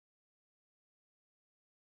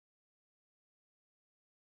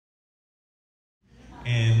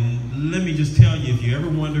And let me just tell you, if you ever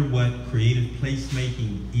wonder what creative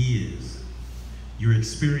placemaking is, you're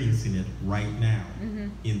experiencing it right now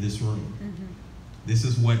in this room. This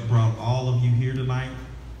is what brought all of you here tonight.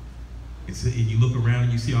 You look around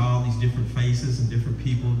and you see all these different faces and different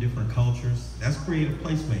people, different cultures. That's creative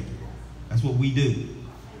placemaking. That's what we do.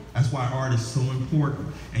 That's why art is so important.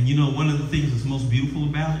 And you know, one of the things that's most beautiful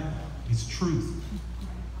about it is truth.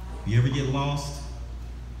 If you ever get lost,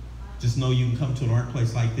 just know you can come to an art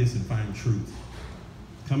place like this and find truth.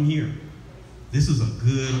 Come here. This is a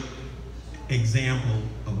good example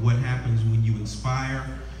of what happens when you inspire,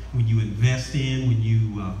 when you invest in, when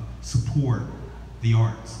you support the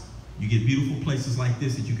arts. You get beautiful places like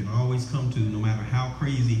this that you can always come to no matter how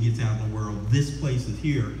crazy it gets out in the world. This place is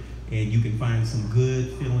here, and you can find some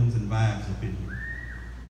good feelings and vibes up in here.